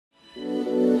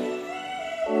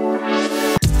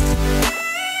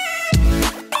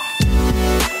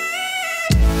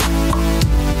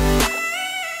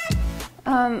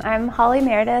I'm Holly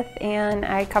Meredith, and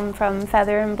I come from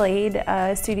Feather and Blade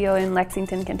studio in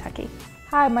Lexington, Kentucky.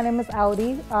 Hi, my name is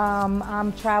Audi.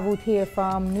 I'm traveled here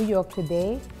from New York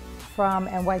today from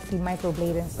NYC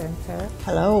Microblading Center.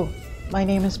 Hello, my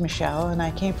name is Michelle, and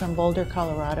I came from Boulder,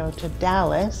 Colorado to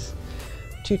Dallas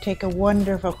to take a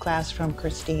wonderful class from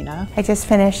Kristina. I just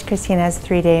finished Kristina's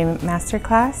 3-day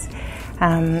masterclass.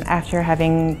 After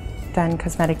having done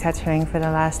cosmetic tattooing for the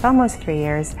last almost 3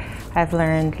 years, I've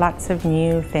learned lots of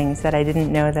new things that I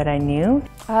didn't know that I knew.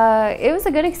 It was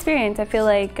a good experience. I feel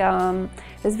like it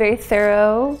was very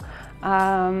thorough.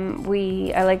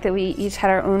 I like that we each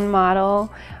had our own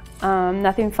model.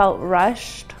 Nothing felt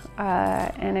rushed,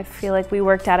 and I feel like we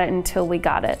worked at it until we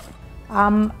got it.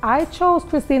 I chose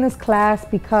Kristina's class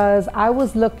because I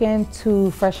was looking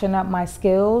to freshen up my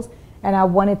skills, and I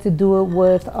wanted to do it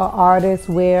with an artist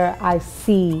where I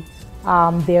see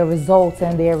their results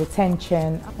and their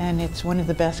retention. And it's one of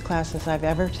the best classes I've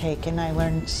ever taken. I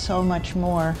learned so much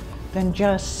more than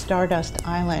just Stardust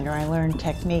eyeliner. I learned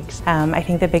techniques. I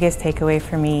think the biggest takeaway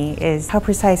for me is how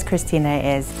precise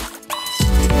Kristina is.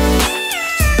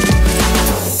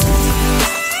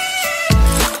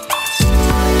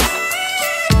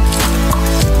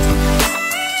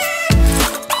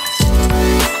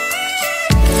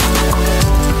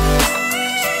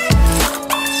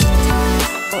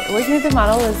 Working with the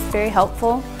model was very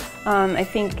helpful. I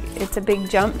think it's a big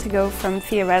jump to go from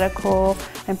theoretical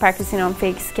and practicing on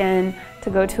fake skin to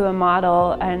go to a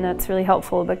model, and that's really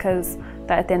helpful because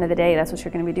at the end of the day, that's what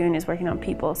you're going to be doing, is working on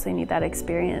people, so you need that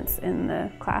experience in the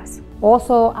class.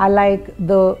 Also, I like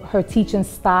her teaching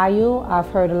style. I've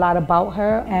heard a lot about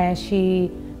her, and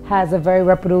she has a very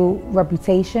reputable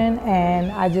reputation, and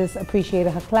I just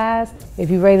appreciated her class. If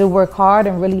you're ready to work hard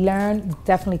and really learn,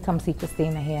 definitely come see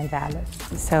Kristina here in Dallas.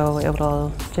 So it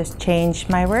will just change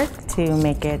my work to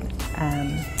make it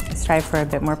strive for a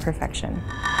bit more perfection.